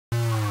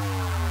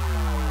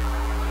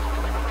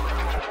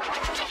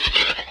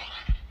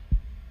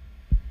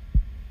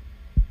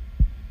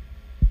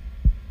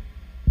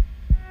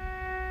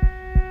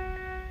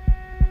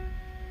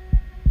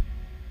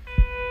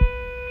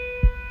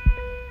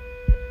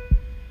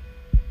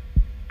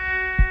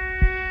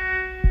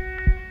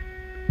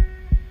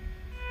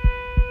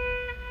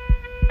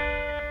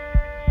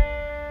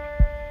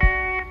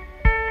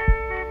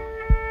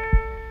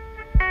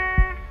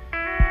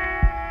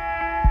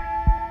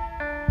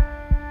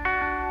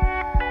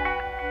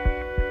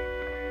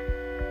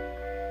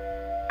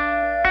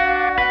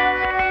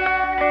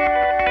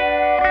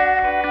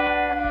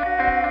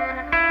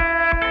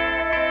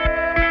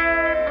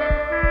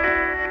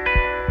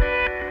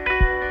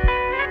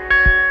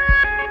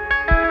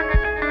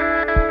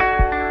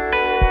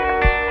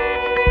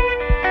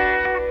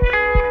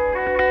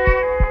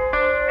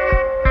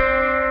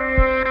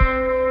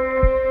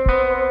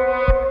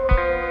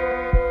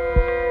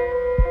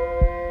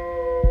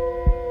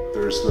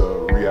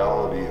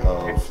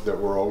of that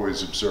we're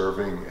always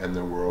observing and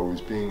that we're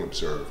always being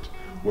observed,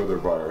 whether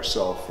by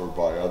ourselves or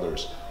by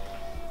others.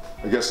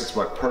 I guess it's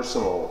my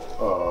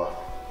personal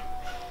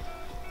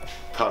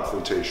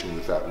confrontation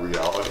with that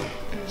reality.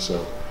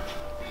 So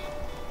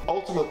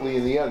ultimately,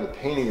 in the end, the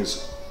painting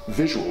is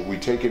visual. We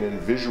take it in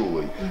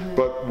visually,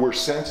 but we're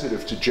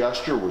sensitive to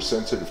gesture, we're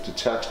sensitive to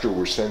texture,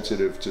 we're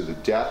sensitive to the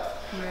depth.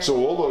 Right. So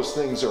all those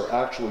things are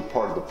actually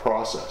part of the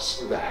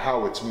process,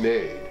 how it's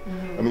made.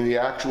 I mean, the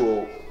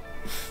actual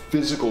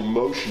physical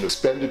motion,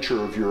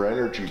 expenditure of your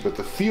energy, but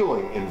the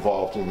feeling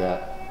involved in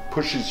that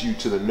pushes you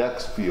to the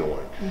next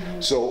feeling.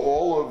 So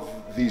all of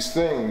these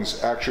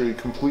things actually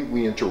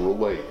completely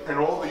interrelate. In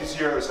all these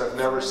years, I've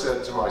never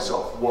said to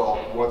myself, well,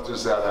 what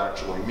does that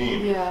actually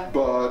mean? Yeah.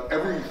 But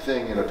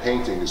everything in a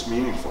painting is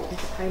meaningful.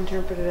 I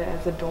interpreted it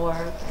as a door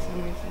for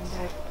some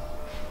reason.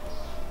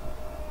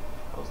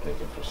 I was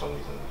thinking for some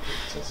reason,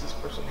 since this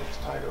person looks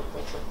tied up,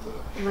 that's like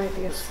the... It might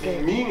be a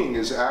scale. Meaning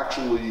is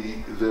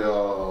actually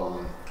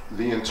the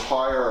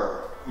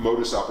entire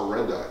modus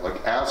operandi.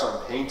 Like, as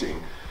I'm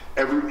painting,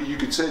 you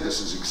could say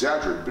this is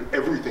exaggerated, but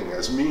everything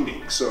has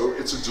meaning. So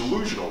it's a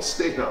delusional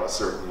state on a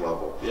certain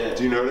level. Yeah.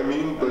 Do you know what I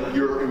mean? But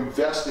you're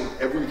investing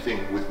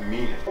everything with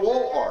meaning.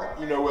 All art,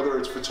 you know, whether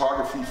it's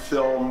photography,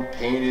 film,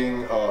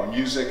 painting,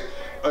 music,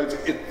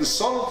 the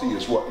subtlety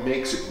is what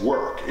makes it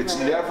work. It's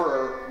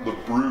never the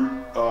brute,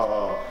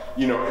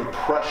 you know,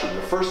 impression.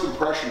 The first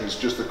impression is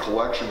just a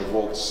collection of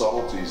all the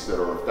subtleties that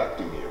are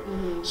affecting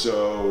you.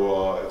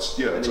 So it's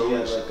it's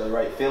always like the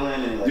right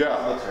feeling and like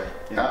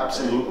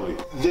absolutely.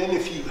 Then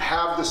if you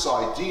have this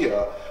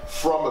idea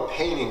from a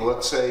painting,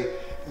 let's say,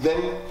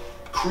 then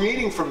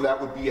creating from that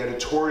would be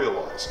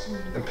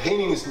editorializing. And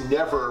painting is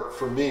never,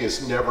 for me,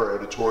 is never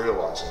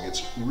editorializing.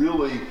 It's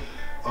really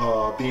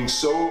being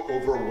so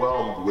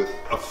overwhelmed with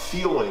a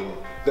feeling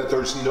that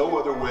there's no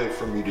other way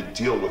for me to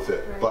deal with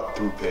it but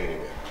through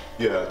painting it.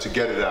 Yeah, to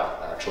get it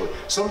out, actually.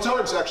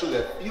 Sometimes, actually,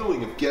 that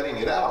feeling of getting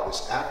it out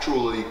is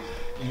actually,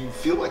 you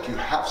feel like you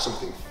have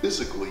something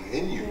physically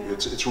in you.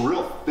 It's a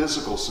real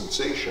physical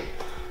sensation.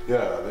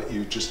 Yeah, that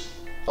you just...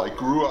 I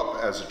grew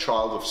up as a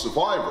child of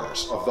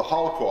survivors of the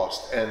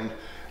Holocaust, and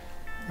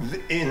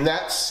in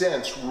that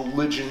sense,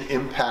 religion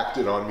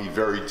impacted on me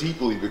very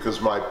deeply because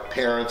my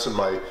parents and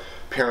my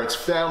parents'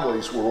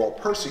 families were all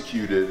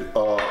persecuted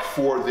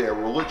for their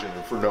religion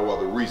and for no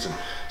other reason.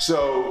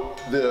 So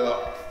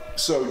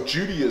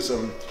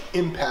Judaism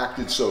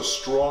impacted so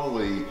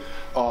strongly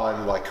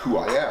on like who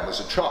I am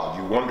as a child.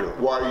 You wonder,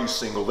 why are you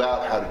singled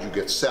out? How did you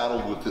get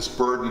saddled with this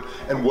burden?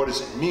 And what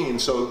does it mean?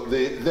 So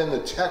then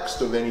the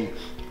text of any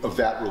of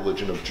that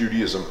religion, of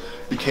Judaism,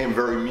 became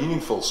very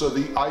meaningful. So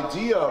the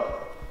idea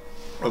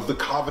of the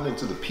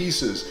covenant of the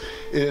pieces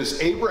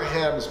is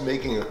Abraham is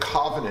making a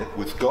covenant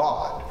with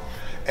God.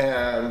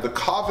 And the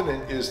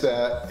covenant is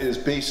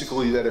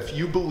basically that if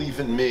you believe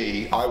in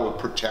me, I will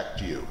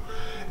protect you.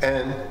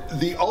 And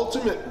the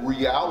ultimate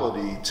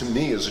reality to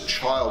me as a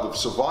child of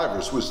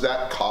survivors was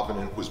that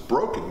covenant was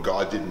broken.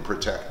 God didn't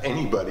protect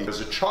anybody. As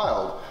a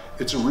child,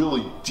 it's a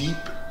really deep,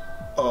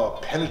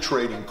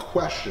 penetrating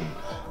question.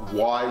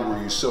 Why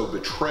were you so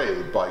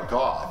betrayed by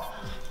God?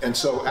 And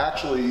so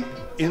actually,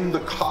 in the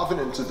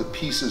covenant of the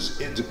pieces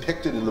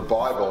depicted in the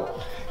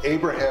Bible,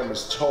 Abraham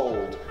is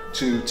told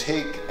to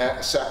take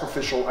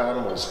sacrificial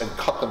animals and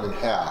cut them in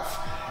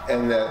half,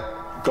 and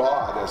that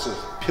God, as a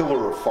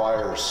pillar of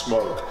fire or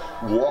smoke,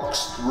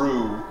 walks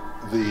through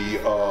the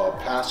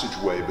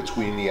passageway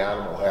between the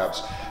animal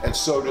halves, and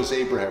so does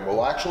Abraham.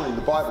 Well, actually, in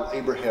the Bible,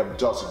 Abraham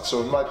doesn't.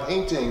 So in my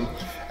painting,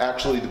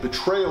 actually, the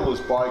betrayal is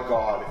by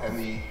God, and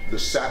the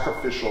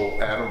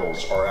sacrificial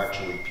animals are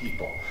actually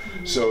people.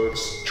 So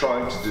it's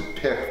trying to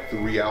depict the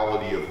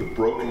reality of the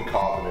broken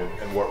covenant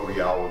and what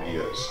reality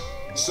is.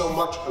 So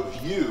much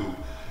of you,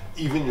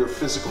 even your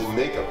physical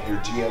makeup, your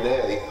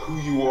DNA, who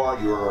you are,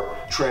 your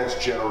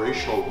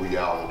transgenerational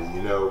reality,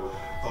 you know,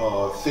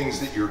 things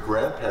that your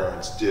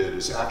grandparents did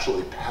is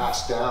actually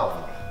passed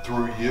down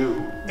through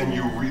you, and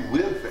you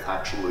relive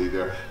actually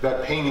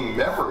that painting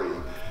memory.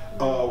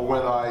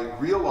 When I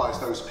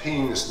realized I was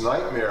painting this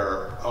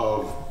nightmare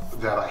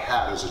that I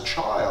had as a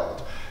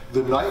child,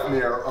 the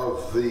nightmare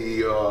of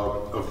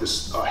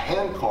this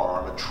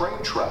handcar on a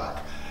train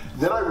track.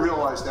 Then I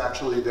realized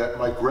actually that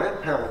my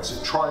grandparents,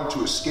 in trying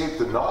to escape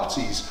the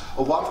Nazis,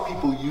 a lot of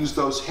people used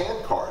those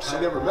handcars. I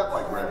never met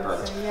my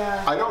grandparents.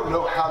 I don't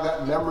know how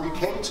that memory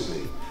came to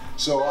me.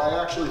 So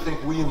I actually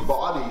think we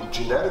embody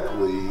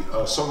genetically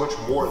so much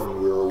more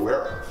than we're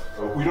aware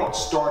of. We don't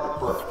start at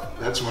birth,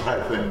 that's what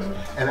I think.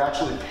 And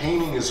actually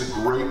painting is a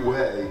great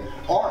way,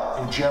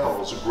 art in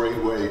general is a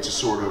great way to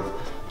sort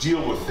of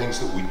deal with things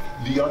that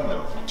the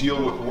unknown,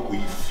 deal with what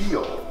we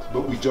feel,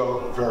 but we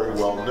don't very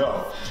well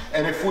know.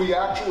 And if we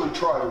actually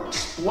try to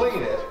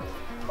explain it,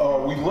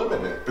 we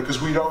limit it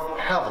because we don't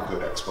have a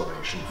good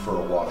explanation for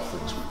a lot of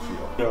things we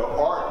feel. You know,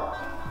 art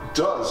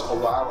does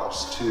allow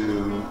us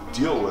to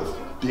deal with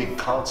big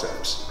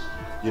concepts.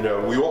 You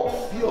know, we all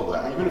feel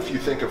that. Even if you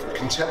think of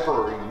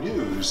contemporary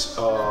news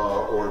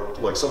or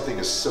like something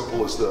as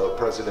simple as the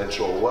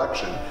presidential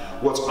election,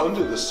 what's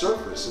under the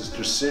surface is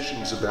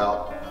decisions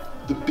about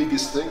the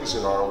biggest things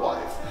in our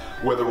life.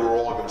 Whether we're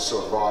all going to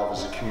survive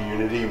as a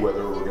community,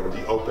 whether we're going to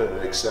be open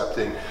and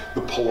accepting,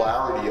 the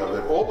polarity of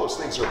it, all those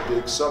things are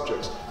big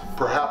subjects,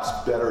 perhaps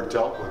better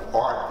dealt with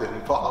art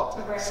than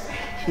politics,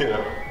 you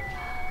know.